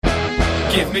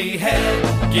Give me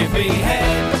head, give me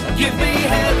head, give me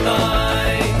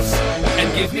headlines,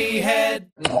 and give me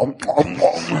head.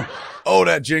 Oh,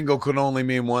 that jingle could only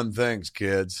mean one thing,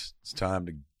 kids. It's time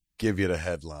to give you the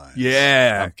headlines.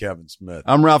 Yeah. I'm Kevin Smith.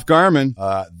 I'm Ralph Garman.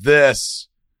 This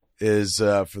is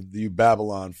for you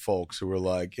Babylon folks who are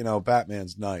like, you know,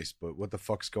 Batman's nice, but what the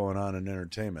fuck's going on in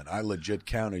entertainment? I legit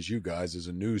count as you guys as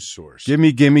a news source.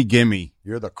 Gimme, gimme, gimme.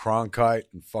 You're the Cronkite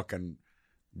and fucking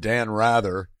Dan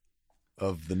Rather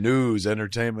of the news,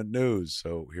 entertainment news.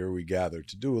 So here we gather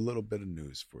to do a little bit of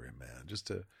news for you, man, just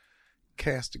to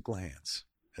cast a glance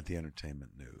at the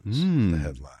entertainment news, the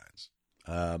headlines.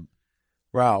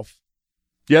 Ralph.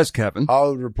 Yes, Kevin.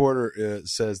 Hollywood Reporter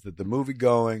says that the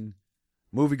movie-going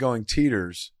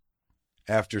theaters,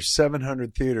 after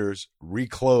 700 theaters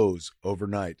reclose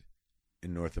overnight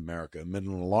in North America. Amid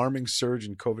an alarming surge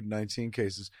in COVID-19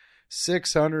 cases,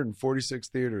 646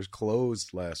 theaters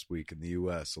closed last week in the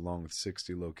U.S., along with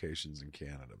 60 locations in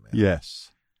Canada, man.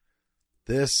 Yes.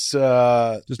 This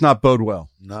does not bode well.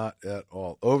 Not at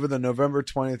all. Over the November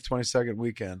 20th, 22nd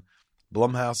weekend,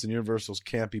 Blumhouse and Universal's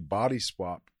campy body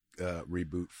swap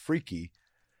reboot, Freaky,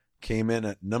 came in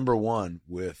at number one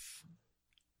with,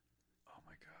 oh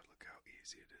my God, look how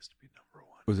easy it is to be number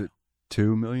one. Was it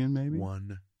 2 million maybe?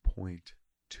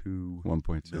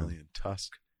 1.2 million.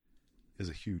 Tusk is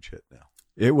a huge hit now.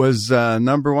 It was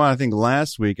number one, I think,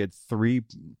 last week at 3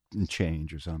 and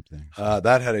change or something.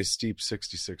 That had a steep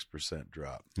 66%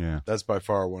 drop. Yeah. That's by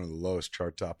far one of the lowest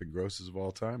chart-topping grosses of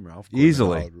all time, Ralph.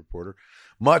 Easily. Hollywood Reporter.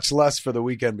 Much less for the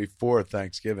weekend before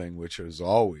Thanksgiving, which is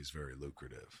always very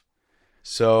lucrative.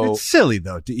 So it's silly,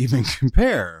 though, to even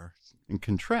compare and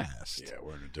contrast. Yeah,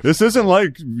 we're in a different. This isn't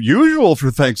like usual for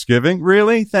Thanksgiving.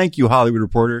 Really? Thank you, Hollywood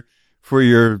Reporter, for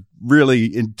your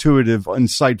really intuitive,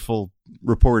 insightful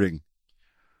reporting.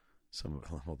 Hold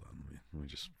on. Let me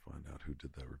just find out who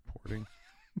did that reporting.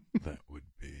 That would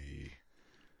be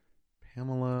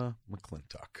Pamela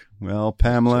McClintock. Well,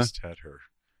 Pamela, Just had her.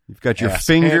 You've got your ass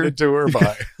finger handed to her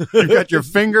by. You've got your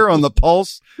finger on the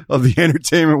pulse of the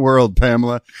entertainment world,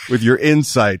 Pamela, with your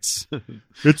insights.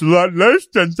 It's a lot less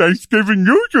than Thanksgiving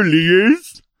usually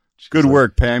is. Good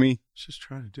work, Pammy. Just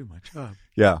trying to do my job.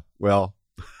 Yeah. Well,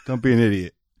 don't be an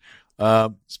idiot.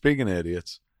 Speaking of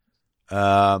idiots,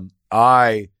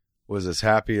 I was as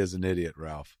happy as an idiot,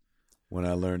 Ralph, when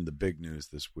I learned the big news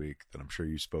this week that I'm sure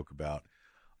you spoke about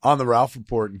on the Ralph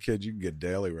Report. And kids, you can get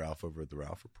daily Ralph over at the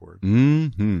Ralph Report.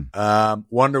 Mm-hmm.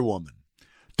 Wonder Woman.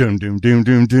 Doom, doom, doom,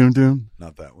 doom, doom, doom.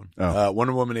 Not that one. Oh.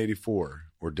 Wonder Woman 84,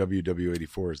 or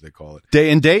WW84 as they call it. Day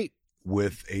and date.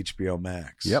 With HBO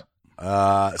Max. Yep.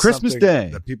 Christmas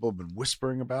Day. That people have been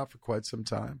whispering about for quite some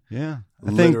time. Yeah.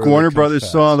 I think Warner Brothers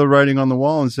saw the writing on the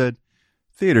wall and said,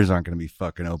 theaters aren't going to be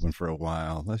fucking open for a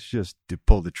while. Let's just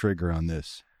pull the trigger on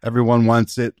this. Everyone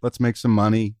wants it. Let's make some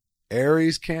money.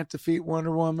 Ares can't defeat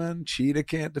Wonder Woman. Cheetah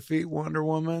can't defeat Wonder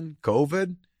Woman.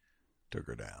 COVID took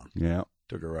her down. Yeah.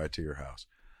 Took her right to your house.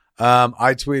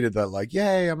 I tweeted that like,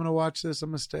 yay, I'm going to watch this. I'm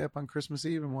going to stay up on Christmas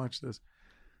Eve and watch this.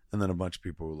 And then a bunch of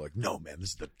people were like, no, man, this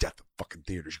is the death of fucking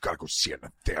theaters. You got to go see it in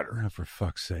the theater. Oh, for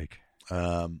fuck's sake.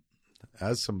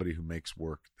 As somebody who makes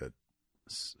work that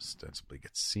ostensibly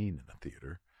gets seen in a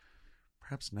theater,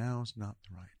 perhaps now is not the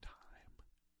right time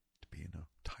to be in a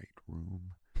tight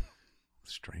room with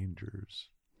strangers.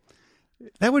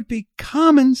 That would be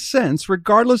common sense,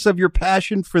 regardless of your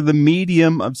passion for the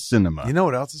medium of cinema. You know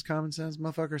what else is common sense?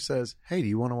 Motherfucker says, hey, do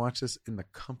you want to watch this in the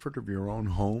comfort of your own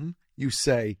home? You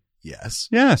say, yes.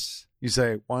 Yes. You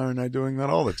say, why aren't I doing that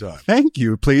all the time? Thank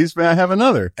you. Please, may I have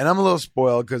another? And I'm a little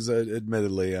spoiled because,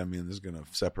 admittedly, I mean, this is going to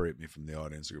separate me from the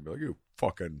audience. They're going to be like, you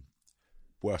fucking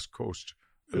West Coast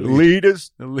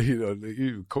elitist.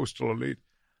 You coastal elite.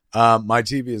 My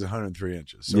TV is 103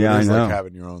 inches. So yeah, it's I know. like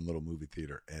having your own little movie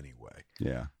theater anyway.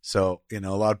 Yeah. So, you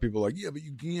know, a lot of people are like, yeah, but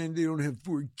you can't, they don't have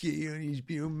 4K on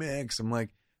HBO Max. I'm like,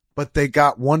 but they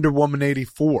got Wonder Woman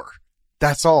 84.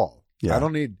 That's all. Yeah. I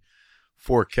don't need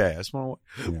 4K. I just want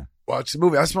to watch the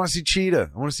movie. I just want to see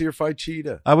Cheetah. I want to see her fight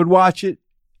Cheetah. I would watch it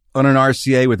on an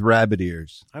RCA with rabbit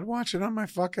ears. I'd watch it on my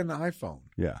fucking iPhone.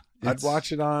 Yeah. I'd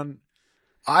watch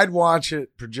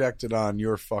it projected on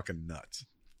your fucking nuts.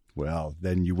 Well,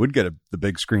 then you would get the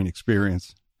big screen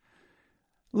experience.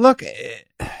 Look,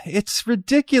 it's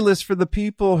ridiculous for the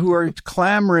people who are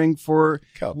clamoring for... Look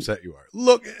how upset you are.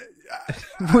 Look.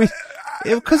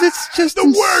 Because it's just the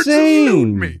words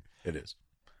elude me. It is.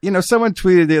 You know, someone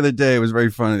tweeted the other day, it was very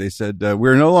funny. They said,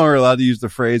 we're no longer allowed to use the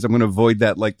phrase, I'm going to avoid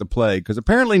that like the plague, because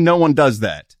apparently no one does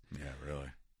that. Yeah, really.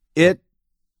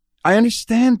 I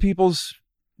understand people's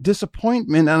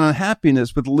disappointment and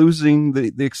unhappiness with losing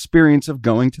the experience of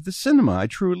going to the cinema. I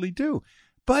truly do.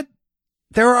 But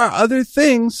there are other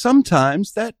things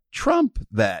sometimes that trump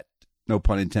that, no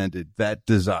pun intended, that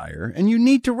desire, and you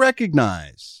need to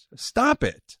recognize. Stop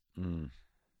it. Be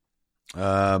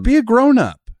a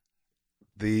grown-up.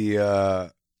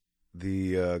 The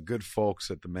good folks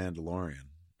at The Mandalorian.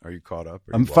 Are you caught up?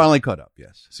 I'm finally caught up,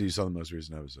 yes. So you saw the most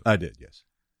recent episode? I did, yes.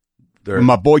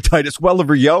 My boy Titus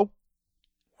Welliver, yo.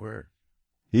 Where?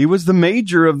 He was the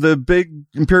major of the big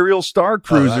Imperial Star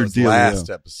Cruiser that was deal. Last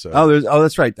episode.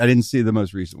 That's right. I didn't see the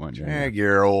most recent one. Drag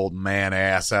your old man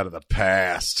ass out of the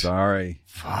past. Sorry.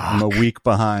 Fuck. I'm a week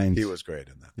behind. He was great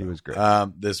in that. He was great.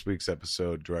 This week's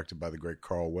episode, directed by the great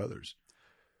Carl Weathers.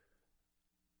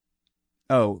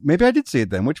 Oh, maybe I did see it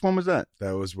then. Which one was that?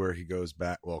 That was where he goes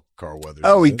back. Well, Carl Weathers.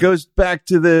 Oh, he goes back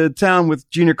to the town with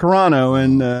Gina Carano,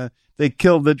 and they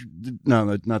kill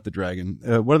not the dragon.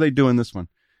 What are they doing this one?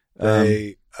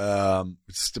 They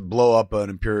blow up an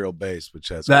Imperial base, which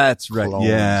has that's right. clones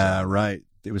Yeah, on it. right.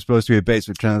 It was supposed to be a base,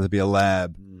 but turned out to be a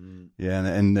lab. Mhm. Yeah,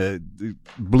 and the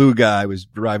blue guy was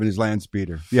driving his land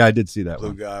speeder. Yeah, I did see that Blue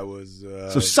one. guy was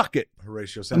So suck it.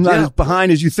 Horatio I'm Sands. not as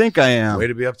behind as you think I am. Way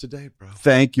to be up to date, bro.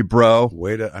 Thank you, bro.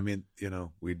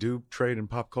 We do trade in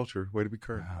pop culture. Way to be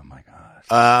current. Oh my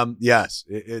gosh. Yes,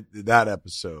 that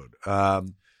episode.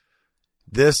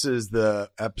 This is the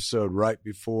episode right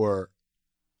before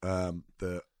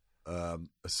the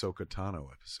Ahsoka Tano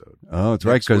episode. Oh, it's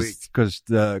right,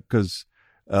 because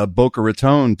Boca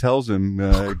Raton tells him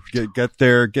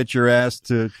get your ass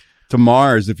to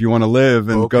Mars if you want to live,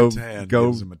 and Bo-Katan go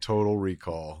gives him a total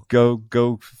recall.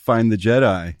 Go find the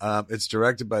Jedi. It's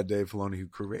directed by Dave Filoni, who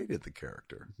created the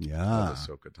character. Yeah, of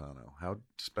Ahsoka Tano. How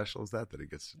special is that he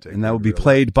gets to take? And that will be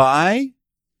played by.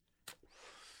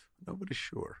 Nobody's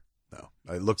sure. No,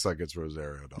 it looks like it's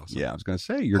Rosario Dawson. Yeah, I was going to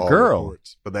say your All girl,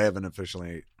 reports, but they haven't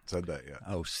officially said that yet.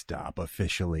 Oh, stop!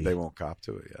 Officially, they won't cop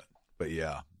to it yet. But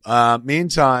yeah.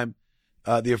 Meantime,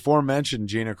 the aforementioned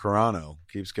Gina Carano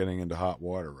keeps getting into hot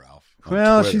water, Ralph.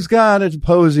 Well, Twitter. she's got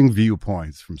opposing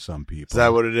viewpoints from some people. Is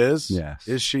that what it is? Yes.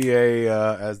 Is she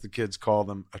as the kids call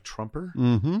them, a Trumper?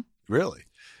 Mm-hmm. Really?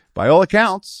 By all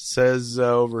accounts. Says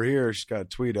over here, she's got a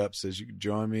tweet up, says you can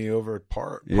join me over at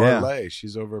Parlay. Yeah.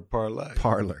 She's over at Parlay.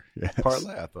 Parlor. Yes.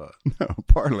 Parlay, I thought. No,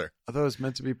 Parlor. I thought it was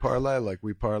meant to be Parlay, like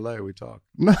we parlay, we talk.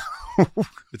 No.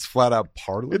 It's flat out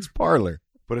Parlor. It's Parlor.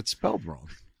 But it's spelled wrong.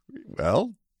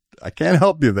 Well, I can't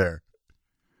help you there.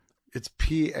 It's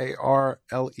Parler.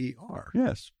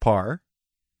 Yes, parlor.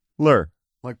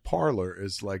 Like parlor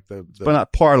is like the But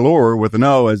not parlor with an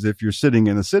O, as if you're sitting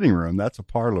in a sitting room. That's a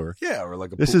parlor. Yeah, or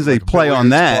like This is a play on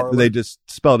that. Parlor. They just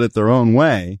spelled it their own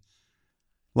way.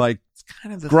 Like It's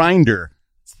kind of the grinder.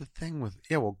 It's the thing with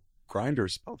grinder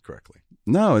is spelled correctly.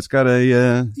 No, it's got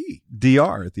a E.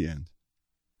 DR at the end.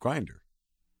 Grinder.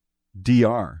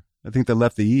 DR. I think they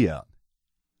left the E out.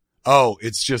 Oh,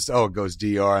 it's just it goes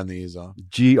DR and the E's off.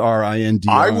 GRINDR.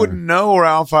 I wouldn't know,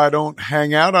 Ralph. I don't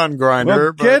hang out on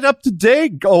Grinder. Well, get up to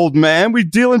date, old man. We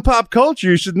deal in pop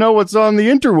culture. You should know what's on the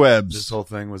interwebs. This whole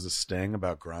thing was a sting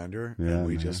about Grinder, Yeah, and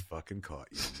we man. just fucking caught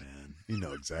you, man. You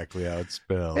know exactly how it's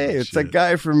spelled. Hey, it's a Shit.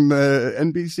 guy from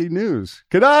NBC News.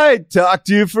 Could I talk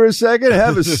to you for a second?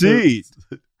 Have a seat.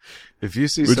 If you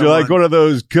see Would someone, you like one of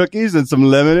those cookies and some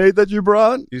lemonade that you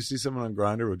brought? you see someone on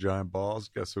Grinder with giant balls,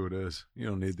 guess who it is? You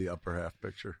don't need the upper half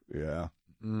picture. Yeah.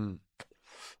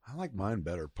 I like mine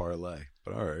better, Parlay.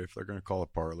 But all right, if they're going to call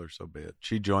it Parlor, so be it.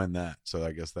 She joined that, so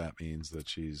I guess that means that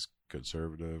she's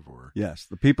conservative or... Yes.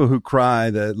 The people who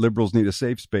cry that liberals need a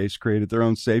safe space created their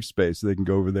own safe space so they can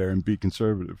go over there and be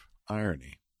conservative.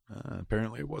 Irony.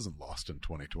 Apparently it wasn't lost in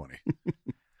 2020.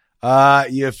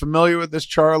 You familiar with this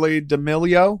Charlie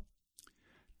D'Amelio?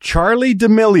 Charlie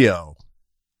D'Amelio.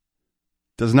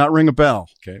 Does not ring a bell.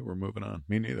 Okay, we're moving on.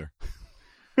 Me neither.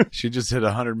 She just hit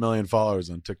 100 million followers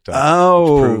on TikTok.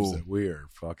 Oh. Which proves that we are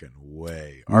fucking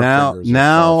way. Our Now fingers are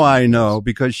far from I yours. know,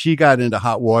 because she got into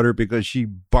hot water because she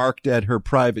barked at her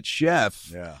private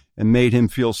chef Yeah. and made him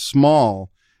feel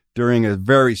small during a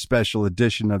very special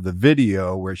edition of the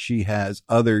video where she has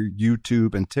other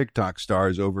YouTube and TikTok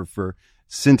stars over for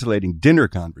scintillating dinner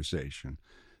conversation.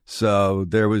 So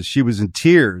she was in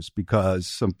tears because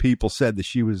some people said that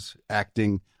she was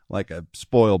acting like a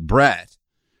spoiled brat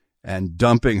and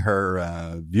dumping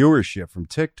her viewership from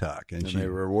TikTok. And they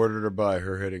rewarded her by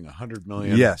her hitting 100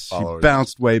 million yes, followers. she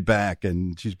bounced way back,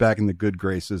 and she's back in the good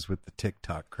graces with the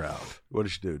TikTok crowd. What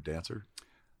does she do? Dancer?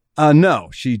 No,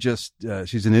 she just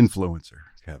she's an influencer,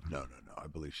 Kevin. No. I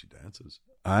believe she dances.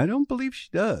 I don't believe she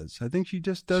does. I think she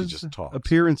just does just talks.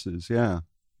 appearances. Yeah,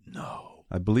 No.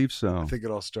 I believe so. I think it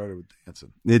all started with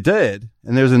dancing. It did.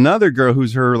 And there's another girl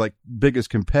who's her like biggest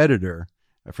competitor,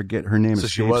 I forget her name. So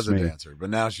she escapes was a me. dancer, but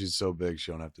now she's so big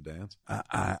she don't have to dance.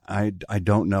 I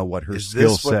don't know what her Is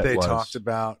skill this what set they was. talked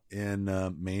about in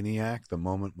Maniac? The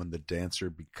moment when the dancer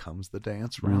becomes the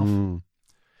dance, Ralph.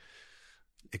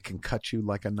 It can cut you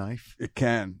like a knife. It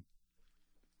can.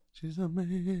 She's a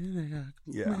maniac.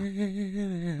 Yeah.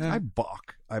 Maniac.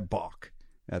 I balk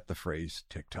at the phrase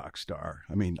TikTok star.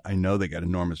 I mean, I know they got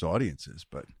enormous audiences,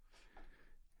 but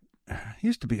he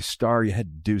used to be a star. You had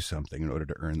to do something in order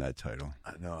to earn that title.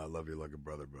 I know I love you like a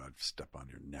brother, but I'd step on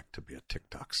your neck to be a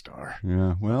TikTok star.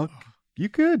 Yeah, well, you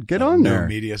could get on there. No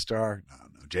media star. No.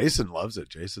 Jason loves it.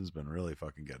 Jason's been really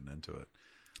fucking getting into it.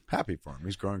 Happy for him.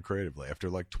 He's growing creatively. After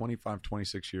like 25,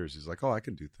 26 years, he's like, oh, I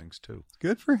can do things too.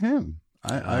 Good for him.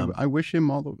 I wish him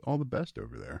all the best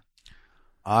over there.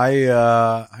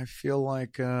 I feel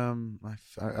like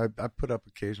I put up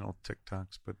occasional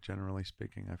TikToks, but generally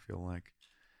speaking, I feel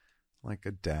like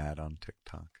a dad on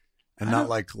TikTok, and not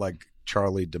like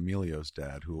Charlie D'Amelio's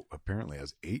dad, who apparently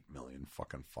has 8 million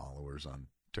fucking followers on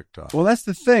TikTok. Well, that's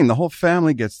the thing. The whole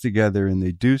family gets together and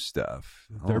they do stuff.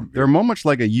 They're more much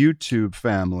like a YouTube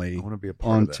family. I want to be a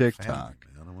part on of that TikTok. family,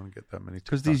 man. I don't want to get that many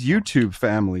Because these TikTok YouTube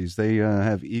families, they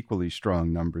have equally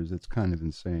strong numbers. It's kind of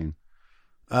insane.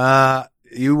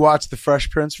 You watched the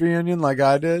Fresh Prince reunion like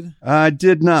I did? I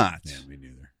did not. Yeah, me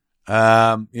neither.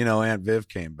 Aunt Viv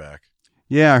came back.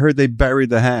 Yeah, I heard they buried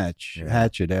the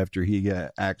hatchet after he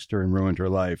axed her and ruined her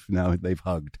life. Now they've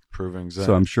hugged. Proving that.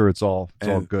 So I'm sure it's all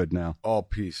good now. All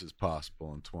peace is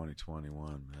possible in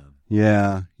 2021, man.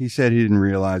 Yeah, he said he didn't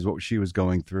realize what she was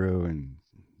going through, and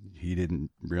he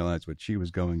didn't realize what she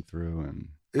was going through. And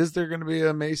is there going to be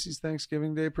a Macy's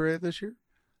Thanksgiving Day parade this year?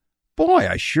 Boy,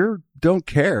 I sure don't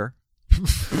care.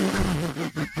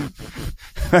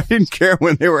 I didn't care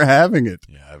when they were having it.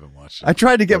 Yeah, I haven't watched it. I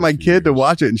tried to get my kid to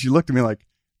watch it, and she looked at me like,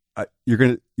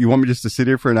 you want me just to sit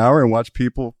here for an hour and watch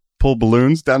people pull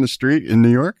balloons down the street in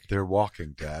New York? They're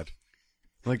walking, Dad.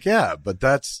 Like, yeah, but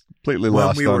that's completely when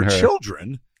lost we on were her.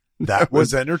 Children. That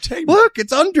was entertainment. Look,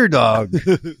 it's Underdog.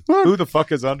 Who the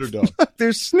fuck is Underdog?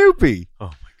 There's Snoopy. Oh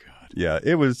my God. Yeah,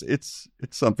 it's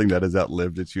something that has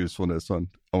outlived its usefulness on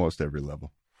almost every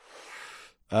level.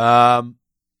 That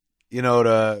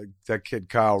kid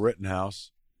Kyle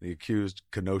Rittenhouse, the accused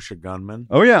Kenosha gunman.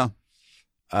 Oh yeah.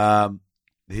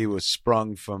 He was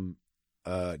sprung from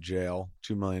jail,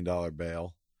 $2 million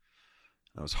bail.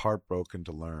 I was heartbroken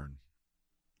to learn,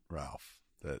 Ralph,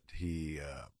 that he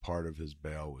part of his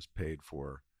bail was paid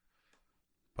for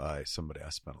by somebody I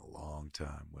spent a long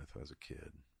time with as a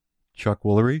kid. Chuck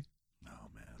Woolery? No,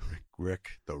 man.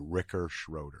 The Ricker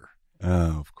Schroeder.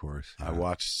 Oh, of course. Yeah. I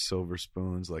watched Silver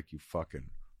Spoons like you fucking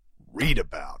read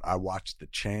about. I watched The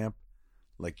Champ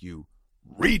like you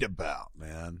read about,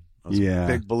 man. I was a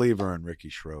big believer in Ricky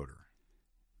Schroeder.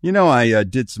 You know, I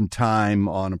did some time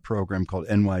on a program called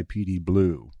NYPD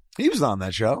Blue. He was on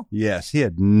that show. Yes, he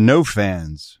had no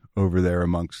fans over there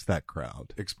amongst that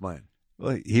crowd. Explain.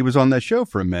 Well, he was on that show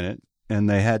for a minute, and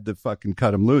they had to fucking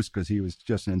cut him loose because he was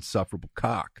just an insufferable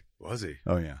cock. Was he?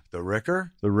 Oh, yeah. The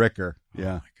Ricker? The Ricker, yeah.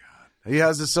 Oh, my God. He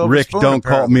has a silver Rick, spoon. don't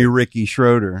apparently. call me Ricky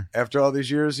Schroeder. After all these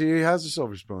years, he has a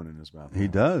silver spoon in his mouth. He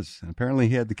does. Apparently,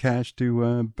 he had the cash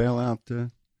to bail out.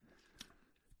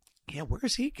 Yeah,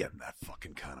 where's he getting that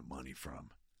fucking kind of money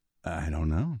from? I don't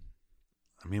know.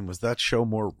 I mean, was that show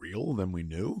more real than we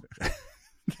knew?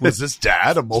 Was this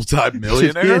dad a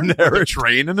multi-millionaire with a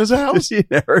train in his house? He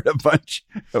inherited a bunch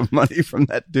of money from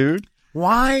that dude.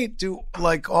 Why do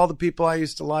all the people I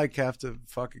used to like have to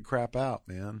fucking crap out,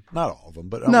 man? Not all of them,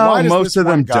 but no, why does most this of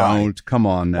them one guy, don't. Come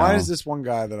on now. Why is this one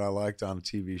guy that I liked on a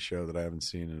TV show that I haven't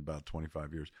seen in about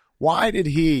 25 years? Why did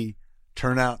he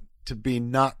turn out to be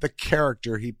not the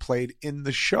character he played in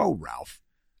the show, Ralph?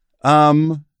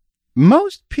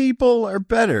 Most people are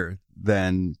better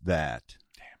than that.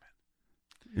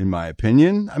 Damn it. In my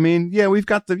opinion. I mean, yeah, we've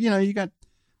got you got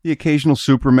the occasional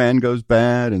Superman goes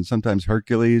bad, and sometimes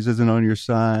Hercules isn't on your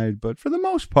side, but for the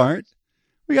most part,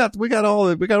 we got all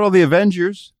the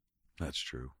Avengers. That's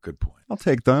true. Good point. I'll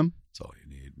take them. That's all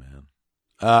you need, man.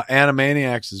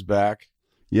 Animaniacs is back.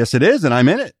 Yes, it is, and I'm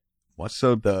in it. What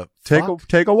so the take fuck?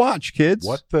 take a watch, kids.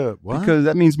 What? Because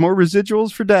that means more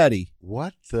residuals for Daddy.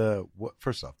 What?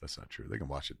 First off, that's not true. They can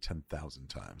watch it 10,000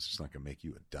 times. It's not gonna make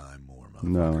you a dime more, motherfucker.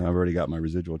 No, I've already got my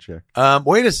residual check.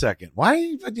 Wait a second.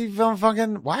 Why you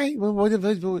fucking? Why?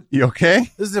 You okay?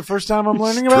 This is the first time I'm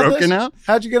learning about this. Out?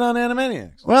 How'd you get on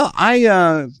Animaniacs? Well,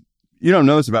 I You don't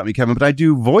know this about me, Kevin, but I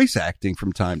do voice acting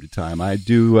from time to time. I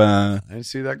do I didn't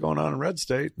see that going on in Red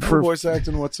State. No voice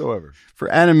acting whatsoever. For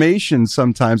animation,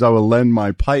 sometimes I will lend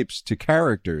my pipes to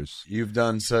characters. You've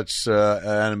done such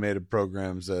animated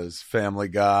programs as Family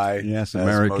Guy. Yes, as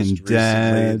American most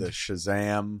Dad. recently, the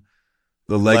Shazam.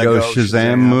 The Lego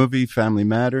Shazam movie, Family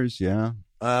Matters, yeah.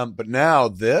 But now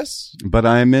this? But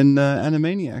I'm in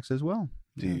Animaniacs as well.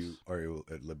 Are you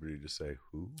at liberty to say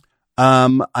who?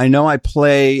 I know I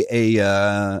play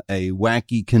a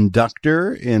wacky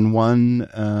conductor in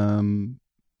one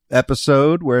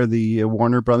episode where the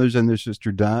Warner Brothers and their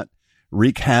sister Dot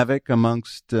wreak havoc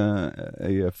amongst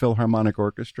a Philharmonic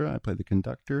orchestra. I play the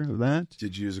conductor of that.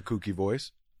 Did you use a kooky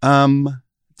voice? To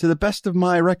the best of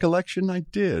my recollection, I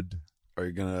did. Are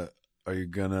you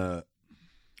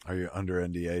under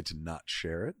NDA to not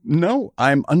share it? No,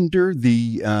 I'm under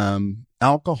the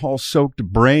alcohol-soaked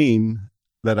brain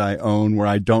that I own where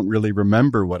I don't really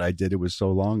remember what I did. It was so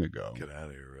long ago. Get out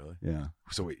of here, really? Yeah.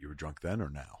 So wait, you were drunk then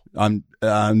or now?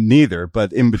 Neither,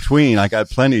 but in between, I got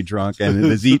plenty drunk and it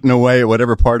has eaten away at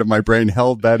whatever part of my brain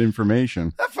held that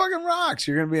information. That fucking rocks.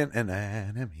 You're going to be an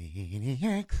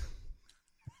Animaniac.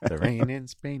 The rain in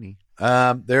Spainy.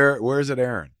 Where's it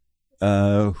airing?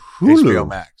 Hulu. HBO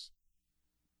Max.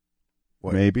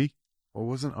 What? Maybe.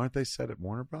 Well, aren't they set at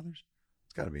Warner Brothers?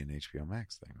 It's got to be an HBO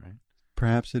Max thing, right?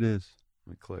 Perhaps it is.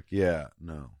 Let me click. Yeah,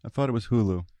 no. I thought it was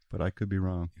Hulu, but I could be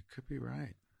wrong. You could be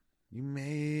right. You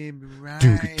may be right.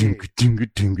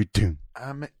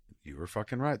 You were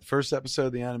fucking right. The first episode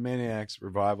of the Animaniacs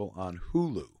revival on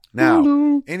Hulu. Now,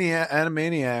 any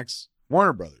Animaniacs,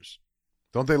 Warner Brothers,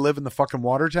 don't they live in the fucking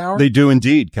water tower? They do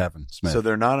indeed, Kevin Smith. So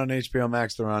they're not on HBO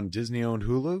Max. They're on Disney-owned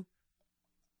Hulu?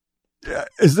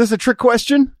 Is this a trick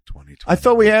question? 2020. I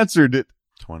thought we answered it.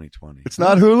 2020. It's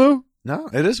not Hulu? No,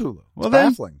 it is Hulu. Well, it's then,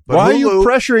 baffling. But why Hulu, are you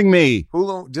pressuring me?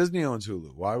 Hulu, Disney owns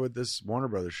Hulu. Why would this Warner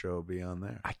Brothers show be on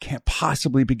there? I can't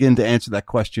possibly begin to answer that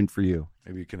question for you.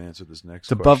 Maybe you can answer this next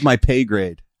It's above my pay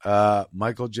grade.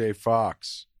 Michael J.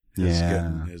 Fox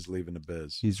is leaving the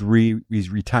biz. He's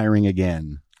retiring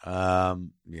again. Yeah,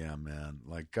 man.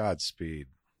 Like Godspeed,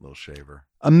 little shaver.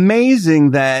 Amazing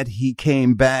that he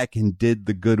came back and did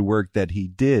the good work that he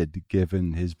did,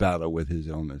 given his battle with his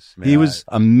illness. He was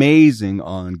amazing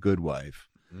on Good Wife.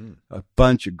 A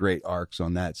bunch of great arcs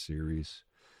on that series.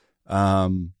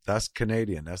 That's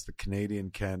Canadian. That's the Canadian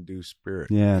can-do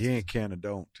spirit. Yeah, he ain't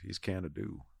can-a-don't. He's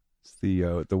can-a-do. It's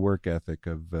the work ethic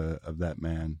of that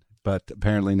man. But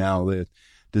apparently now the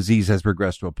disease has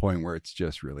progressed to a point where it's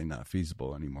just really not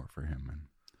feasible anymore for him. And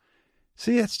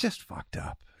see, it's just fucked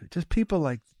up. Just people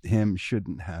like him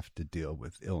shouldn't have to deal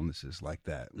with illnesses like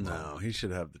that. No, he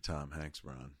should have the Tom Hanks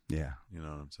run. Yeah, you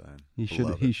know what I'm saying.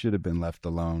 He should have been left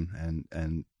alone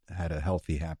and had a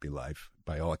healthy, happy life.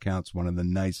 By all accounts, one of the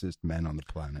nicest men on the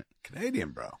planet.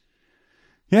 Canadian, bro.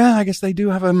 Yeah, I guess they do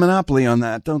have a monopoly on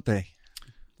that, don't they?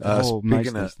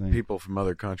 Speaking of people from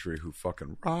other country who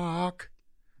fucking rock,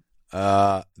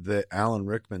 the Alan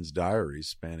Rickman's diaries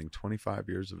spanning 25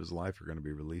 years of his life are going to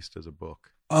be released as a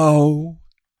book. Oh,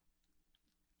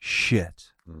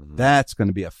 shit. Mm-hmm. That's going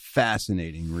to be a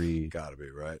fascinating read. Got to be,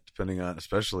 right? Depending on,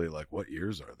 especially like what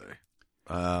years are they?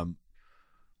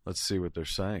 Let's see what they're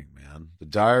saying, man. The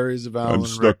diaries of Alan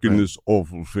Rickman. I'm stuck in this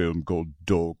awful film called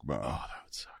Dogma. Oh, that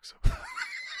would suck so bad.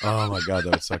 Oh my God,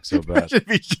 that would suck so bad. If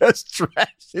he just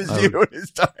trashes you in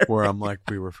his diary. Where I'm like,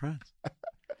 we were friends.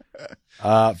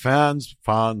 Fans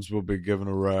will be given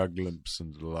a rare glimpse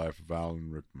into the life of Alan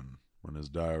Rickman when his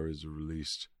diaries are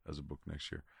released as a book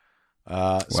next year.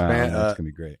 That's going to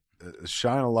be great.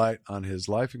 Shine a light on his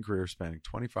life and career spanning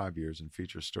 25 years and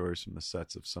feature stories from the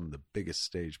sets of some of the biggest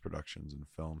stage productions and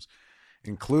films,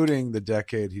 including the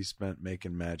decade he spent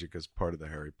making magic as part of the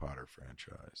Harry Potter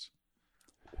franchise.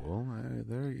 Well,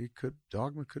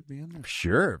 Dogma could be in there.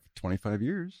 Sure, 25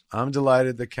 years. I'm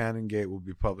delighted that Canongate will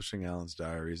be publishing Alan's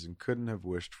diaries and couldn't have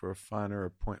wished for a finer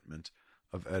appointment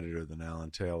of editor than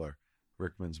Alan Taylor,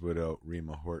 Rickman's widow,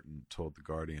 Rima Horton, told The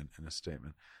Guardian in a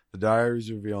statement. The diaries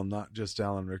reveal not just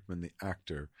Alan Rickman, the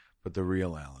actor, but the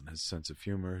real Alan, his sense of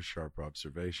humor, his sharp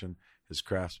observation, his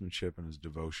craftsmanship, and his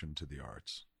devotion to the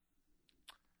arts.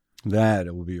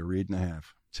 That will be a read and a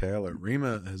half. Taylor.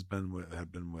 Rima had been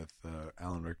with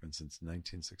Alan Rickman since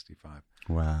 1965.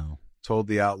 Wow. Told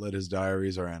the outlet his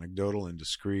diaries are anecdotal,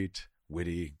 indiscreet,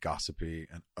 witty, gossipy,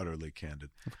 and utterly candid.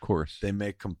 Of course. They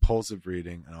make compulsive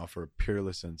reading and offer a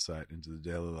peerless insight into the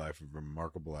daily life of a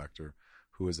remarkable actor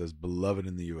who is as beloved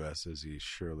in the U.S. as he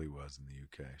surely was in the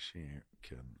UK. She ain't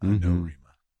kidding. I know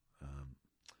Rima.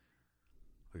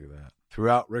 Look at that.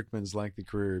 Throughout Rickman's lengthy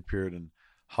career, he appeared in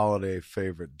holiday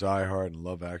favorite, Die Hard and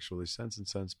Love Actually, Sense and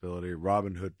Sensibility,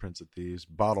 Robin Hood, Prince of Thieves,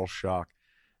 Bottle Shock,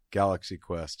 Galaxy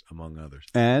Quest, among others.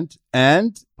 And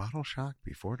Bottle Shock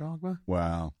before Dogma?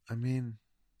 wow, I mean,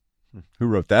 who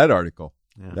wrote that article?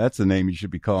 yeah, That's the name you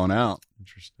should be calling out.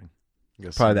 interesting. I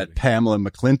guess Probably somebody- that Pamela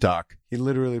McClintock. He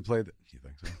literally played the. You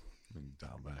think so? Let me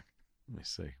dial back. Let me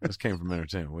see. This came from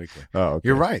Entertainment Weekly. Oh, okay.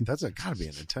 You're right. That's got to be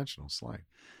an intentional slight.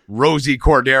 Rosie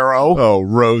Cordero. Oh,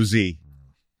 Rosie.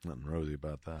 Nothing rosy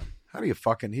about that. How do you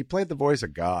fucking... He played the voice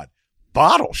of God.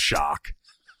 Bottle Shock.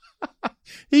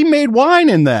 He made wine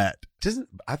in that.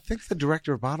 I think the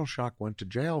director of Bottle Shock went to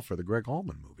jail for the Greg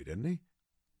Allman movie, didn't he?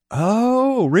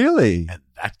 Oh, really? And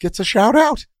that gets a shout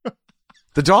out.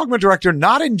 The Dogma director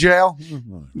not in jail.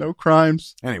 No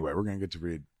crimes. Anyway, we're going to get to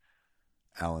read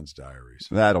Alan's diaries.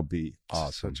 That'll be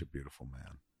awesome. Such a beautiful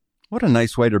man. What a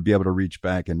nice way to be able to reach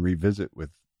back and revisit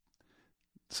with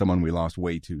someone we lost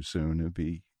way too soon.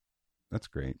 That's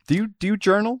great. Do you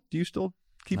journal? Do you still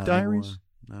keep Not diaries? anymore.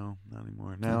 No, not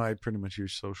anymore. Now I pretty much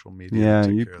use social media. Yeah, to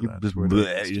take you care of that. just, Twitter,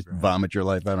 you just Instagram. vomit your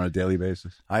life out on a daily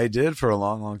basis. I did for a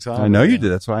long, long time. I know you Yeah.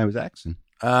 did. That's why I was asking.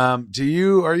 Are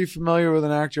you familiar with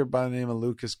an actor by the name of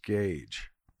Lucas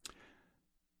Gage?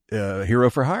 Hero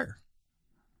for Hire.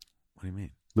 What do you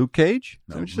mean? Luke Cage? Is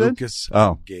that No, what you said? Lucas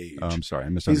Oh. Gage. Oh, I'm sorry. I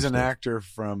He's misunderstood. an actor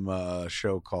from a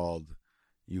show called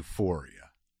Euphoria.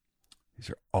 These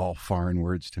are all foreign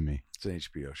words to me. It's an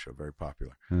HBO show, very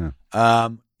popular. Yeah.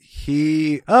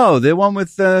 Oh, the one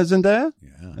with Zendaya?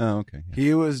 yeah. Oh, okay. Yeah.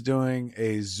 He was doing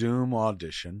a Zoom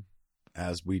audition,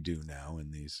 as we do now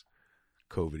in these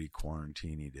COVID-y,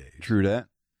 quarantine-y days. True that.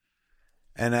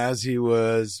 And as he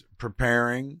was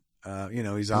preparing,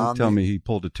 he's Don't on. tell me he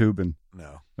pulled a tube and...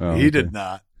 No, Oh, he okay. did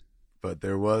not. But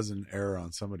there was an error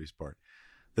on somebody's part.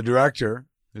 The director,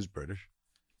 who's British,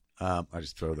 I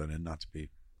just throw that in, not to be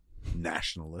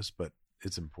nationalist, but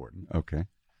it's important. Okay.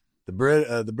 The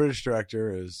British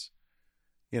director is,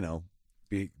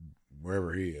 be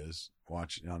wherever he is,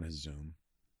 watching on his Zoom,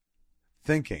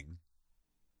 thinking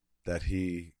that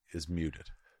he is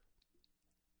muted.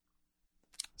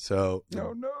 So,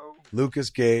 Oh, no. Lucas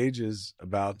Gage is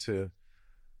about to,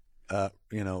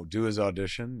 do his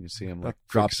audition. You see him like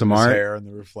Drop fixing some his art. hair in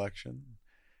the reflection,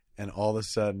 and all of a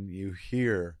sudden you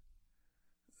hear,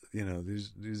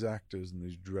 these actors in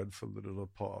these dreadful little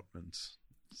apartments.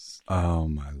 Oh,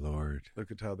 my Lord.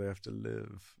 Look at how they have to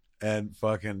live. And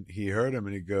fucking, he heard him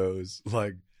and he goes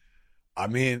like, I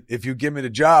mean, if you give me the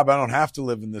job, I don't have to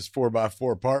live in this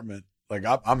 4x4 apartment. Like,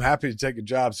 I'm happy to take a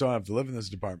job so I don't have to live in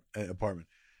this apartment.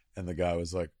 And the guy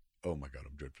was like, oh my God,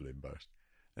 I'm dreadfully embarrassed.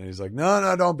 And he's like,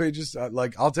 no, don't be. Just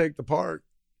I'll take the part.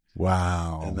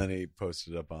 Wow. And then he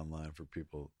posted it up online for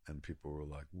people, and people were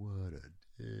like, what a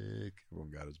dick.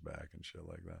 Everyone got his back and shit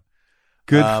like that.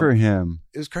 Good for him.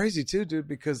 It was crazy too, dude,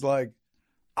 because I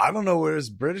don't know where this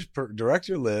British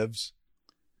director lives,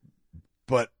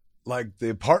 but the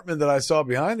apartment that I saw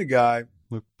behind the guy,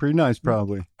 Look pretty nice,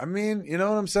 probably. I mean, you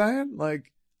know what I'm saying?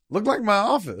 Looked like my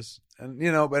office, and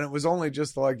but it was only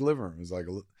just living room. It was like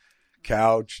a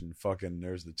couch and fucking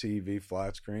there's the TV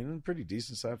flat screen and pretty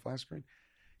decent size flat screen.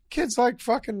 Kid's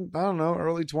fucking, I don't know,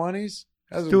 early 20s.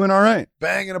 Has Doing all right.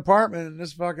 banging apartment, and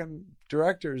this fucking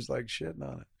director's shitting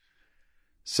on it.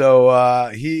 So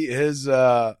he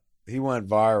went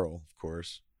viral, of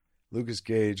course. Lucas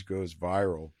Gage goes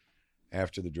viral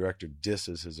after the director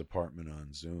disses his apartment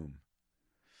on Zoom.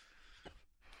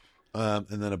 And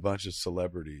then a bunch of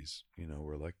celebrities,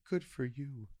 were like, good for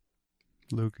you.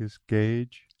 Lucas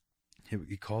Gage.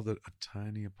 He called it a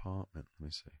tiny apartment. Let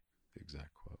me see the exact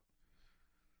quote.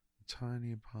 A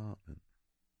tiny apartment.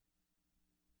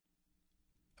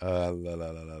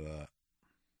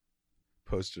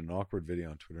 Posted an awkward video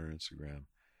on Twitter and Instagram.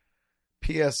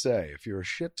 PSA, if you're a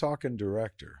shit-talking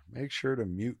director, make sure to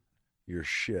mute your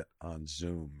shit on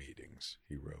Zoom meetings,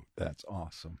 he wrote. That's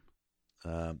awesome.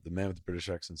 The man with the British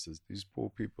accent says, these poor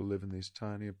people live in these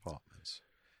tiny apartments.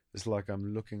 It's like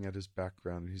I'm looking at his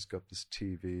background, and he's got this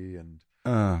TV, and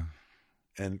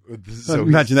so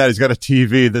imagine that. He's got a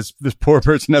TV. This poor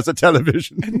person has a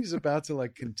television. and he's about to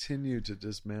continue to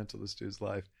dismantle this dude's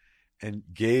life. And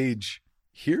Gage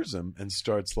hears him and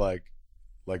starts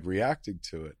reacting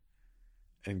to it.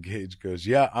 And Gage goes,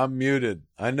 yeah, I'm muted.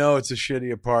 I know it's a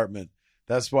shitty apartment.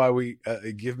 That's why we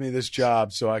give me this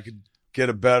job so I could get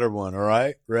a better one. All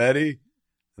right, ready?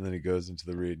 And then he goes into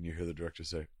the read, and you hear the director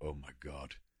say, oh my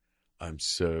God, I'm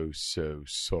so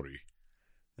sorry.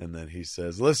 And then he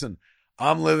says, listen,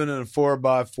 I'm living in a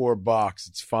 4x4 box.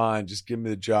 It's fine. Just give me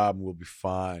the job and we'll be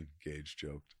fine. Gage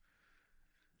joked.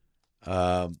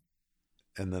 And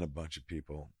then a bunch of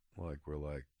people were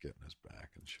getting us back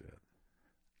and shit,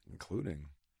 including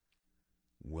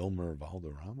Wilmer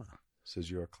Valderrama says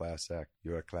you're a class act.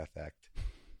 You're a class act.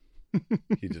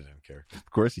 He didn't care. Of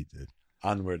course he did.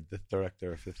 Onward, the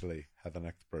director of Italy have an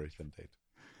expiration date.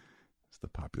 It's the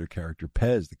popular character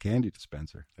Pez, the candy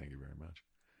dispenser. Thank you very much.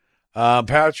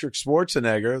 Patrick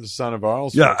Schwarzenegger, the son of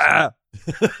Arnold Yeah,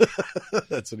 Schwarzenegger.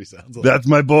 That's what he sounds like. that's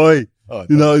my boy. Oh,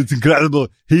 It's incredible.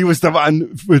 He was the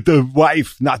one with the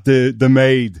wife, not the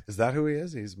maid. Is that who he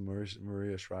is? He's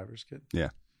Maria Shriver's kid?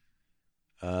 Yeah.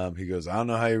 He goes, I don't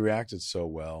know how you reacted so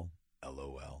well.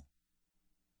 LOL.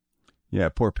 Yeah,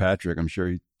 poor Patrick. I'm sure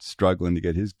he's struggling to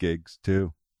get his gigs,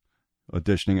 too.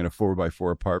 Auditioning in a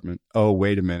 4x4 apartment. Oh,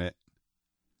 wait a minute.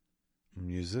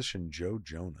 Musician Joe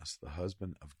Jonas, the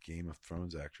husband of Game of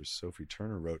Thrones actress Sophie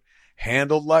Turner, wrote,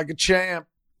 handled like a champ.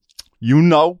 You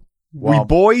know, we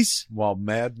boys. While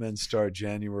Mad Men star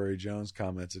January Jones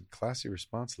commented, classy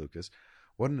response, Lucas.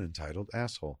 What an entitled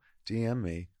asshole. DM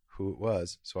me who it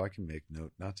was so I can make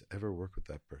note not to ever work with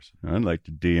that person. I'd like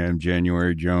to DM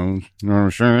January Jones. You know what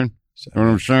I'm saying? You know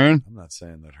what I'm saying? I'm not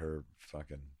saying that her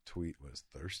fucking tweet was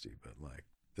thirsty, but like,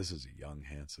 this is a young,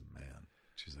 handsome man.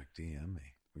 She's like, DM me.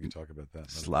 We can talk about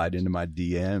that. Slide into my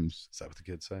DMs. Is that what the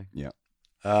kids say? Yeah.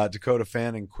 Dakota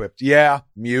Fanning quipped, yeah,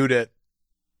 mute it.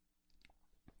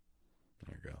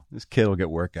 There you go. This kid will get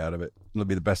work out of it. It'll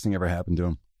be the best thing ever happened to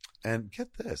him. And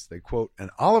get this. They quote, and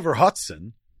Oliver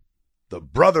Hudson, the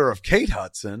brother of Kate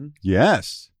Hudson.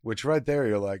 Yes. Which right there,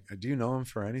 you're like, do you know him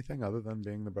for anything other than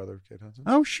being the brother of Kate Hudson?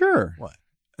 Oh, sure. What?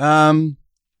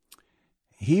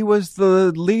 He was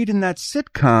the lead in that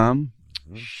sitcom.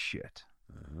 Mm-hmm. Shit.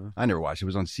 I never watched it. It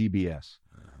was on CBS.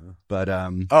 But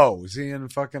was he in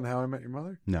fucking How I Met Your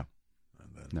Mother? No.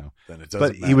 No. Then it doesn't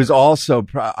But matter. he was also,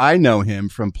 I know him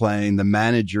from playing the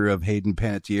manager of Hayden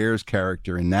Panettiere's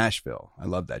character in Nashville. I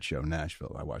love that show,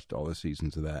 Nashville. I watched all the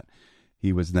seasons of that.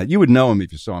 He was in that. You would know him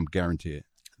if you saw him, guarantee it.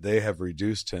 They have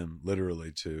reduced him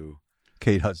literally to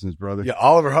Kate Hudson's brother. Yeah,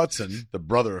 Oliver Hudson, the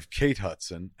brother of Kate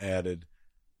Hudson, added,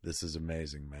 "This is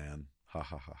amazing, man. Ha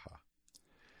ha ha ha."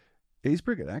 He's a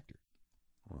pretty good actor.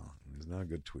 Well, he's not a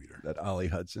good tweeter. That Ollie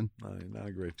Hudson. No, he's not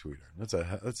a great tweeter. That's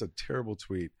a terrible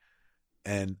tweet.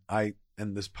 And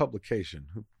this publication,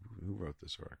 who wrote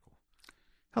this article?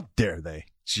 How dare they?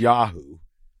 It's Yahoo.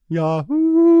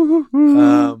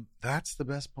 Yahoo. That's the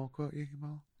best pull quote you can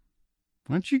pull.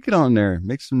 Why don't you get on there,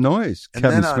 make some noise, And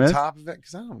Kevin then Smith? on top of it,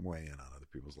 because I don't weigh in on other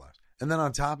people's lives. And then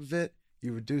on top of it,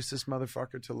 you reduce this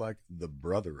motherfucker to like the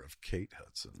brother of Kate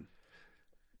Hudson.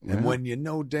 And when you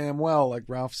know damn well, like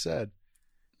Ralph said,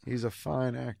 he's a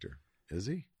fine actor. Is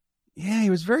he? Yeah, he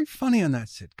was very funny on that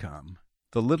sitcom.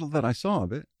 The little that I saw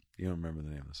of it. You don't remember the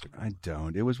name of the sitcom? I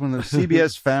don't. It was one of those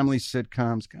CBS family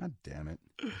sitcoms. God damn it.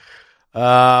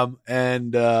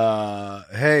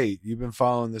 Hey, you've been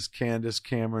following this Candace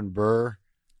Cameron Bure?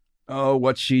 Oh,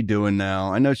 what's she doing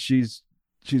now? I know she's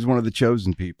one of the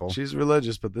chosen people. She's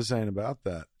religious, but this ain't about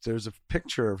that. There's a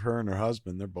picture of her and her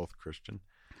husband. They're both Christian.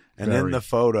 And in the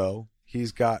photo,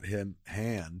 he's got him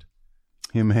hand.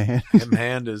 Him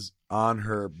hand is on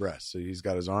her breast. So he's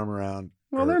got his arm around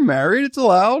Well, her. they're married. It's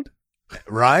allowed.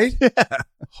 Right? Yeah.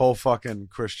 Whole fucking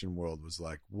Christian world was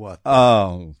like, what?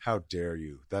 Oh. How dare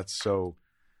you? That's so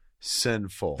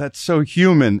sinful. That's so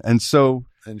human and so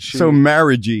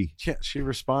marriagey. Yeah, she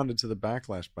responded to the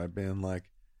backlash by being like,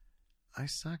 I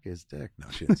suck his dick. No,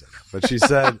 she didn't say that. But she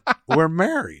said, we're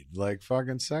married. Like,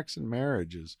 fucking sex and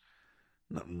marriage is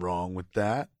nothing wrong with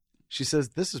that. She says,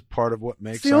 this is part of what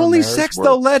makes It's the our only marriage sex work.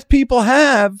 they'll let people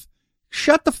have.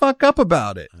 Shut the fuck up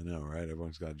about it. I know, right?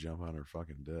 Everyone's got to jump on her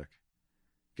fucking dick.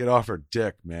 Get off her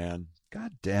dick, man.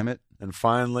 God damn it. And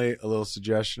finally, a little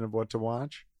suggestion of what to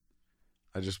watch.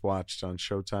 I just watched on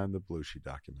Showtime the Belushi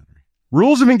documentary.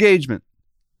 Rules of Engagement.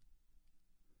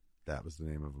 That was the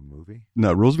name of a movie?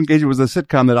 No, Rules of Engagement was a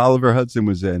sitcom that Oliver Hudson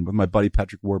was in with my buddy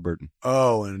Patrick Warburton.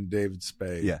 Oh, and David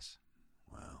Spade. Yes.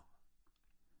 Wow.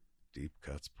 Deep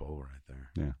cuts pull right there.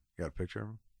 Yeah. You got a picture of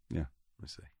him? Yeah. Let me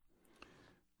see.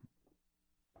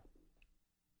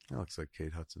 That looks like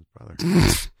Kate Hudson's brother.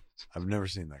 I've never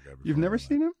seen that guy before. You've never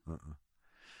seen him?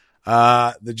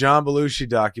 The John Belushi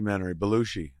documentary,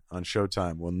 Belushi, on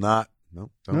Showtime, will not...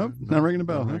 Nope. Not ringing a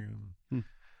bell.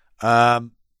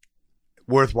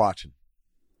 Worth watching.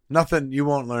 Nothing. You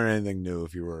won't learn anything new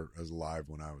if you were as alive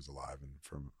when I was alive.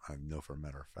 And I know for a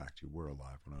matter of fact, you were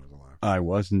alive when I was alive. I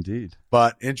was indeed.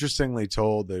 But interestingly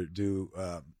told, they do...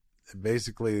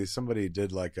 basically, somebody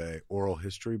did like a oral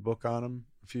history book on him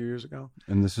a few years ago.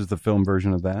 And this is the film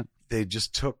version of that? They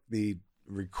just took the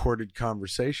recorded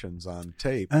conversations on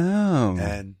tape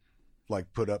and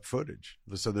like put up footage.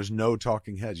 So there's no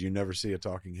talking heads. You never see a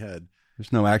talking head.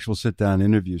 There's no actual sit-down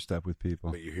interview stuff with people.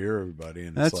 But you hear everybody,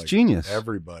 and That's it's like genius.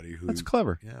 Everybody who That's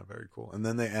clever. Yeah, very cool. And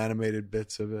then they animated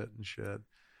bits of it and shit.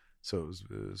 So it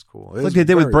was cool. It's like they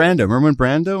did with Brando. Remember when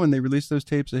Brando, when they released those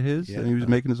tapes of his, Yeah. and he was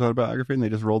making his autobiography, and they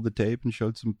just rolled the tape and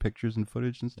showed some pictures and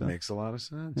footage and It stuff. makes a lot of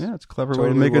sense. Yeah, it's a clever way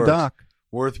Totally to make works. a doc.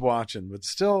 Worth watching, but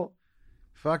still,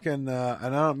 fucking. And I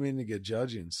don't mean to get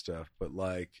judgy and stuff, but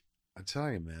like I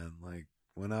tell you, man, like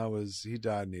when he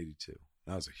died in '82.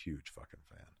 I was a huge fucking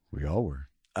fan. We all were.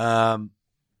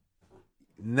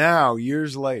 Now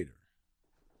years later,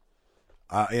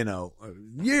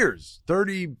 years,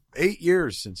 38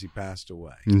 years since he passed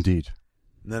away. Indeed.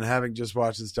 And then having just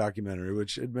watched this documentary,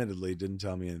 which admittedly didn't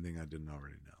tell me anything I didn't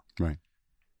already know. Right.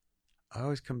 I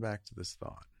always come back to this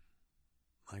thought.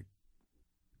 Like,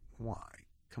 why?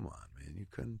 Come on, man. You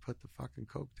couldn't put the fucking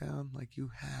coke down? Like,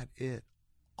 you had it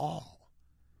all.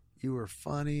 You were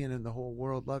funny and then the whole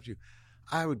world loved you.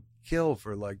 I would kill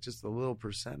for like just a little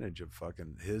percentage of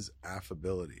fucking his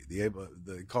affability. They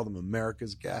called him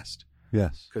America's guest.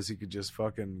 Yes. Because he could just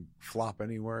fucking flop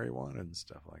anywhere he wanted and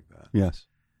stuff like that. Yes.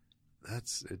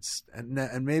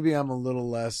 And maybe I'm a little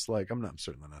less like, I'm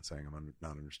certainly not saying I'm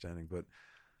not understanding, but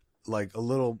like a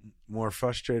little more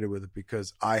frustrated with it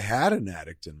because I had an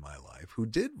addict in my life who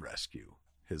did rescue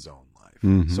his own life.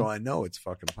 Mm-hmm. So I know it's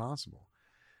fucking possible.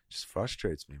 It just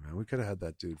frustrates me, man. We could have had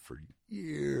that dude for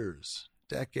years,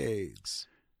 decades.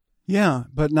 Yeah,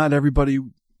 but not everybody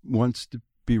wants to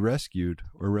be rescued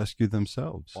or rescue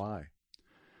themselves. Why?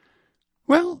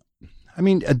 Well, I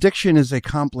mean, addiction is a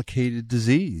complicated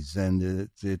disease, and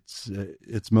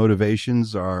its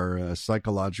motivations are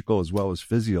psychological as well as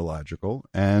physiological,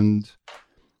 and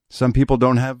some people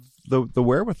don't have the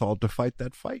wherewithal to fight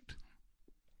that fight.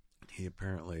 He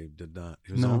apparently did not.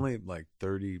 He was No. only like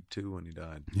 32 when he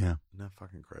died. Yeah. Isn't that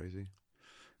fucking crazy?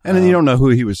 And then you don't know who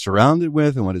he was surrounded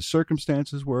with and what his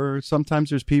circumstances were. Sometimes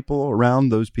there's people around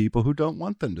those people who don't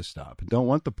want them to stop and don't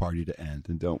want the party to end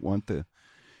and don't want the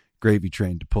gravy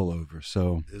train to pull over.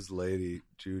 So his lady,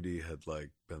 Judy, had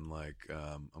been like,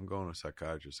 I'm going to a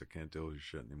psychiatrist. I can't deal with your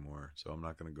shit anymore. So I'm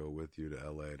not going to go with you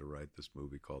to LA to write this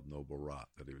movie called Noble Rot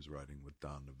that he was writing with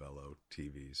Don Novello,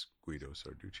 TV's Guido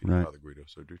Sarducci, Right. Father Guido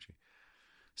Sarducci.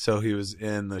 So he was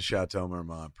in the Chateau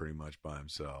Marmont pretty much by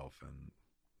himself and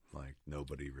like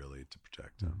nobody really to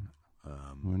protect him.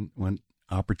 when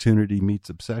opportunity meets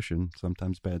obsession,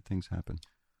 sometimes bad things happen.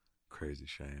 Crazy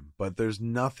shame. But there's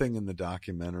nothing in the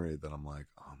documentary that I'm like,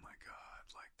 oh my God,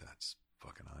 like that's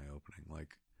fucking eye-opening.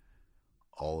 Like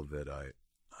all of it I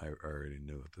already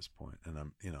knew at this point. And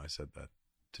I said that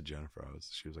to Jennifer.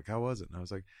 She was like, how was it? And I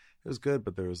was like, it was good,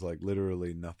 but there was like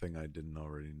literally nothing I didn't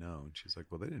already know. And she's like,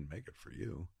 well, they didn't make it for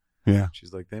you. Yeah.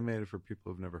 She's like, they made it for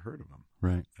people who've never heard of him.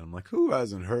 Right. And I'm like, who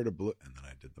hasn't heard of Blue? And then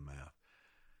I did the math.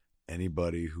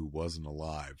 Anybody who wasn't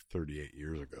alive 38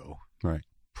 years ago, Right.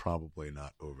 probably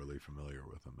not overly familiar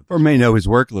with him. Or may know his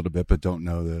work a little bit, but don't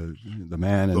know the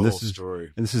man. The And whole this is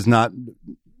story. And this is not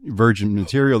virgin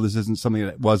material. This isn't something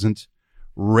that wasn't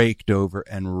raked over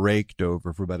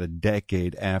for about a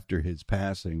decade after his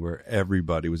passing, where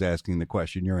everybody was asking the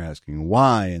question you're asking,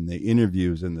 why, and the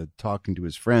interviews and the talking to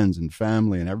his friends and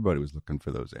family, and everybody was looking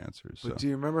for those answers. But So. do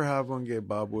you remember how everyone gave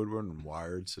Bob Woodward and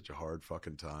Wired such a hard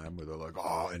fucking time where they're like,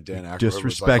 oh, and Dan Aykroyd was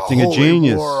Disrespecting like, a holy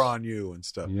genius. war on you and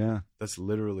stuff. Yeah. That's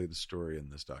literally the story in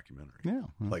this documentary. Yeah.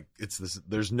 Like it's this,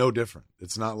 there's no different.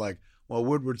 It's not like, well,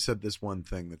 Woodward said this one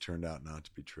thing that turned out not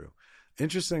to be true.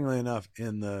 Interestingly enough,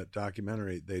 in the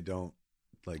documentary, they don't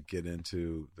like get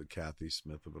into the Kathy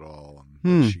Smith of it all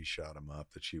and that she shot him up,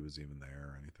 that she was even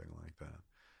there or anything like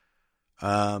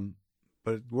that.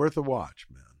 But worth a watch,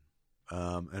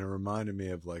 man. And it reminded me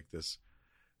of like this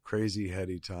crazy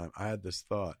heady time. I had this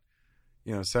thought,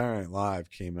 Saturday Night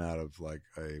Live came out of like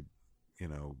a,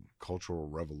 cultural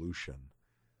revolution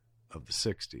of the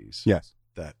 60s. Yes.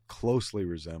 That closely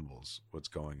resembles what's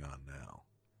going on now.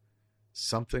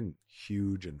 Something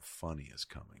huge and funny is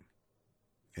coming.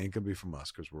 Ain't gonna be from us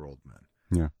because we're old men.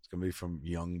 Yeah. It's gonna be from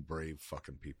young, brave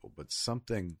fucking people. But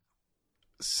something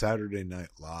Saturday Night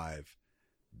Live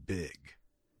big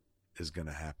is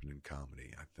gonna happen in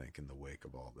comedy, I think, in the wake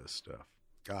of all this stuff.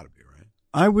 Gotta be, right?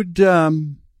 I would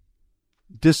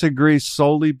disagree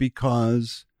solely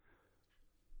because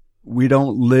we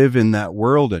don't live in that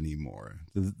world anymore.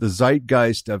 The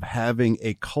zeitgeist of having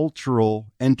a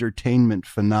cultural entertainment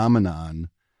phenomenon,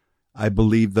 I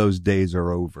believe those days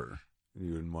are over.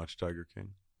 You didn't watch Tiger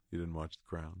King? You didn't watch The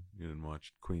Crown? You didn't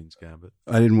watch Queen's Gambit?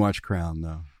 I didn't watch Crown,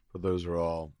 though. But those are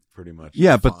all pretty much...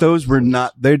 Yeah, but those were defined.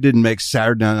 not, they didn't make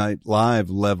Saturday Night Live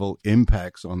level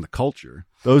impacts on the culture.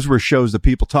 Those were shows that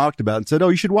people talked about and said, oh,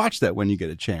 you should watch that when you get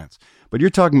a chance. But you're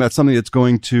talking about something that's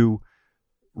going to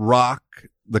rock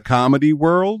the comedy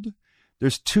world,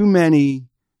 there's too many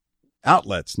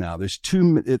outlets now. There's too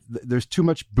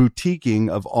much boutiquing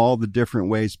of all the different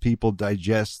ways people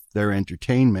digest their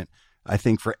entertainment. I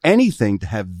think for anything to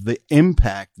have the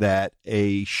impact that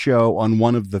a show on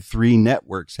one of the three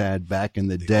networks had back in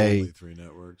the day, only three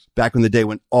networks. Back in the day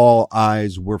when all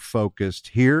eyes were focused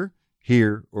here,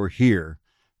 or here,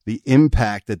 the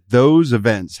impact that those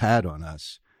events had on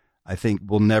us, I think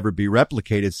will never be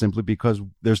replicated simply because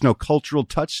there's no cultural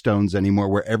touchstones anymore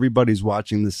where everybody's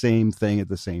watching the same thing at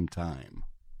the same time.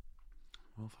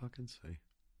 We'll fucking see.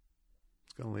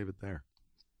 It's going to leave it there.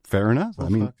 Fair enough. We'll I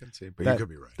mean, fucking see, but you could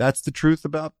be right. That's the truth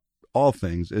about all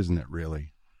things, isn't it,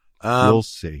 really? We'll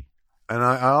see. And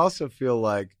I also feel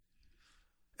like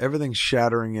everything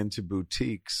shattering into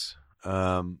boutiques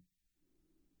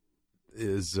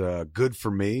is good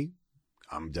for me.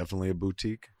 I'm definitely a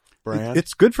boutique brand.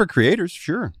 It's good for creators,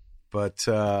 sure. But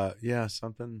there's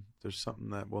something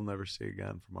that we'll never see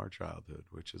again from our childhood,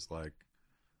 which is like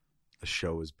a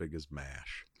show as big as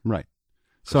MASH. Right.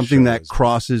 Something that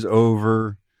crosses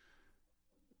over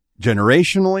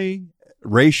generationally,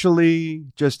 racially,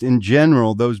 just in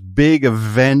general, those big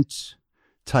event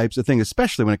types of things,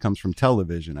 especially when it comes from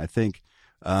television. I think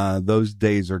those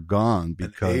days are gone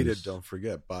because... And aided, don't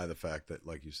forget, by the fact that,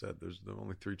 like you said, there are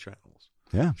only three channels.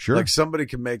 Yeah, sure. Like somebody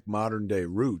can make modern day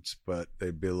Roots, but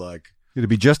they'd be like... It'd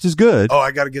be just as good. Oh,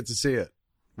 I got to get to see it.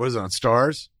 What is it, on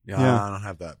Stars? Yeah. I don't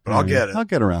have that, but I'll get it. I'll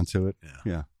get around to it.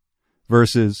 Yeah.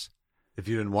 Versus... If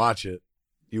you didn't watch it,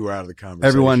 you were out of the conversation.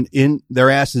 Everyone in their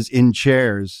asses in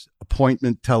chairs,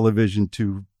 appointment television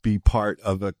to be part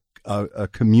of a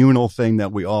communal thing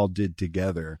that we all did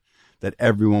together that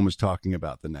everyone was talking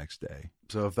about the next day.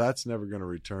 So if that's never going to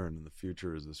return and the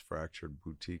future is this fractured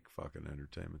boutique fucking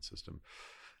entertainment system,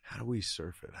 how do we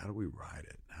surf it? How do we ride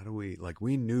it? How do we, like,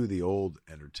 we knew the old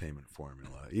entertainment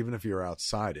formula. Even if you're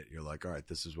outside it, you're like, all right,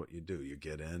 this is what you do. You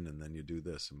get in and then you do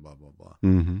this and blah, blah, blah.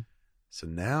 Mm-hmm. So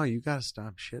now you got to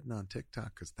stop shitting on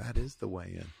TikTok because that is the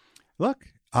way in. Look,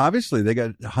 obviously they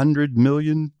got 100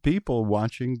 million people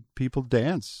watching people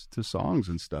dance to songs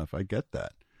and stuff. I get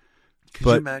that. Could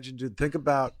you imagine, dude? Think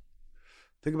about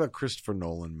Christopher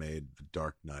Nolan made The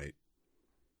Dark Knight.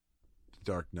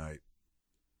 I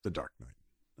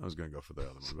was going to go for the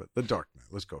other one, but The Dark Knight.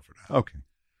 Let's go for that. Okay.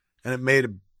 And it made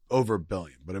over $1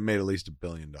 billion, but it made at least $1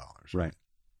 billion. Right.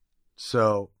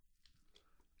 So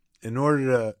in order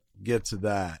to get to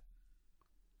that,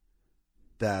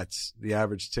 that's the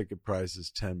average ticket price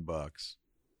is $10.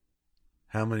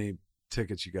 How many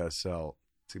tickets you got to sell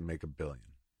to make $1 billion?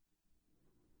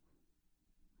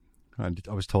 I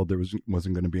was told there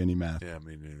wasn't going to be any math. Yeah,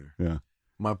 me neither. Yeah.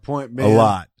 My point being, a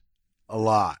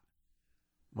lot.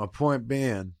 My point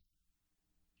being,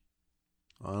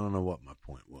 I don't know what my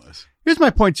point was. Here's my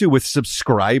point too with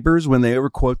subscribers when they ever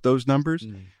quote those numbers.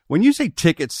 When you say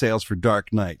ticket sales for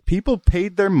Dark Knight, people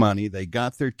paid their money, they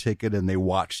got their ticket, and they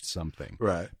watched something.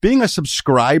 Right. Being a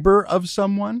subscriber of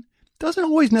someone doesn't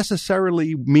always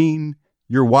necessarily mean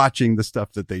you're watching the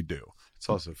stuff that they do. It's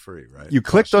also free, right? You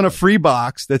clicked on a free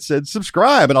box that said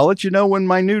subscribe, and I'll let you know when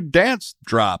my new dance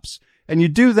drops. And you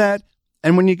do that,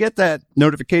 and when you get that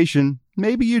notification,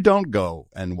 maybe you don't go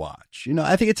and watch. You know,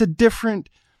 I think it's a different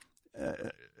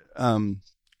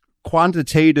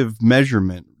quantitative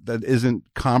measurement that isn't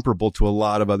comparable to a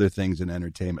lot of other things in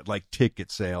entertainment, like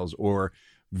ticket sales or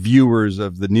viewers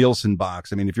of the Nielsen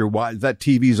box. I mean, if that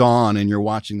TV's on and you're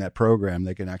watching that program,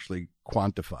 they can actually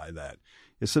quantify that.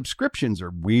 The subscriptions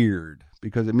are weird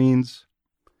because it means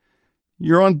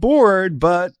you're on board,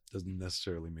 but doesn't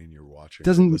necessarily mean you're watching.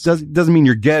 Doesn't mean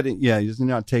you're getting. Yeah, you're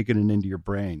not taking it into your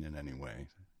brain in any way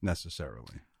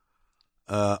necessarily.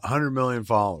 100 million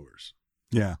followers.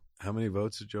 Yeah. How many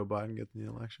votes did Joe Biden get in the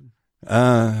election?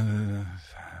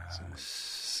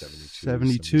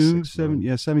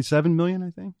 77 million, I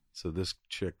think. So this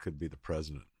chick could be the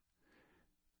president.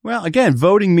 Well, again,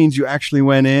 voting means you actually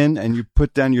went in and you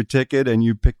put down your ticket and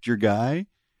you picked your guy.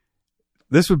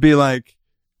 This would be like,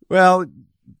 well,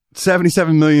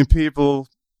 77 million people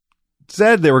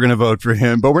said they were going to vote for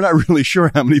him, but we're not really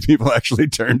sure how many people actually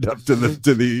turned up to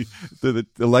the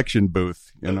election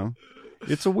booth. You know,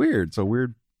 it's a weird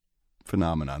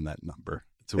phenomenon, that number.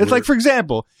 It's like, for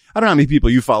example, I don't know how many people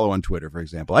you follow on Twitter, for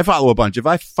example. I follow a bunch. If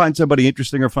I find somebody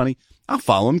interesting or funny, I'll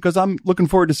follow them because I'm looking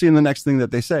forward to seeing the next thing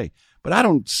that they say. But I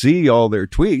don't see all their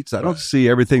tweets. I don't see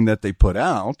everything that they put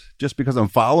out. Just because I'm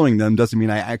following them doesn't mean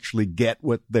I actually get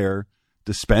what they're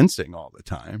dispensing all the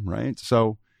time, right?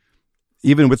 So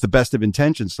even with the best of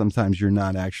intentions, sometimes you're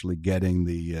not actually getting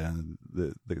the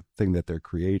thing that they're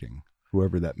creating,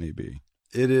 whoever that may be.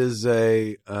 It is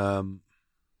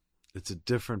It's a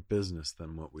different business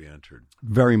than what we entered.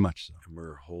 Very much so. And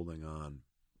we're holding on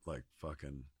like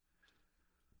fucking,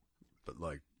 but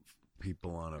like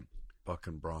people on a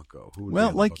fucking Bronco. Who would be Well,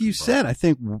 on a like fucking you said, Bronco? I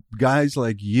think guys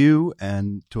like you,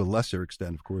 and to a lesser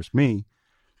extent, of course, me,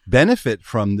 benefit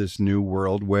from this new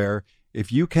world where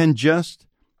if you can just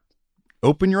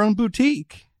open your own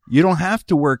boutique, you don't have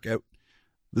to work at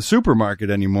the supermarket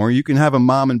anymore. You can have a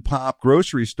mom and pop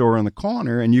grocery store on the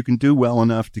corner, and you can do well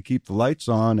enough to keep the lights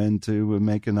on and to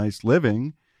make a nice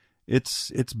living.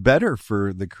 It's better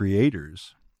for the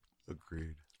creators.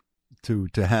 Agreed. To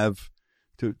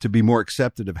be more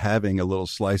accepted of having a little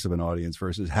slice of an audience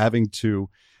versus having to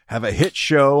have a hit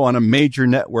show on a major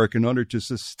network in order to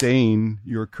sustain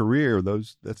your career.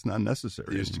 That's not necessary.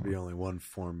 There used to anymore. be only one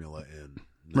formula in.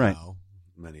 Now, Right.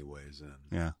 many ways in.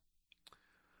 Yeah.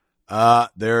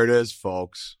 There it is,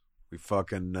 folks. We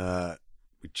fucking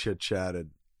we chit-chatted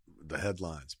the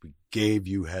headlines. We gave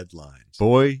you headlines.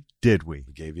 Boy, did we.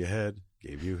 We gave you headlines.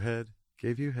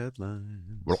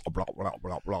 Blah, blah, blah,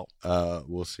 blah, blah.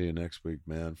 We'll see you next week,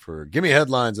 man. For Gimme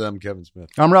Headlines, I'm Kevin Smith.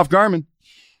 I'm Ralph Garman.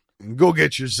 Go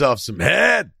get yourself some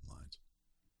headlines.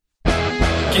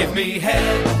 Give me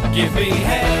head, give me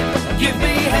head, give me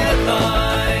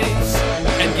headlines,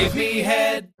 and give me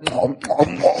head.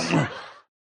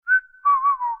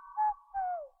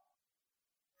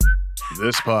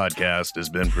 This podcast has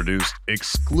been produced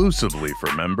exclusively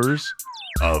for members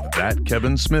of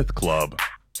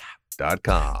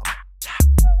ThatKevinSmithClub.com.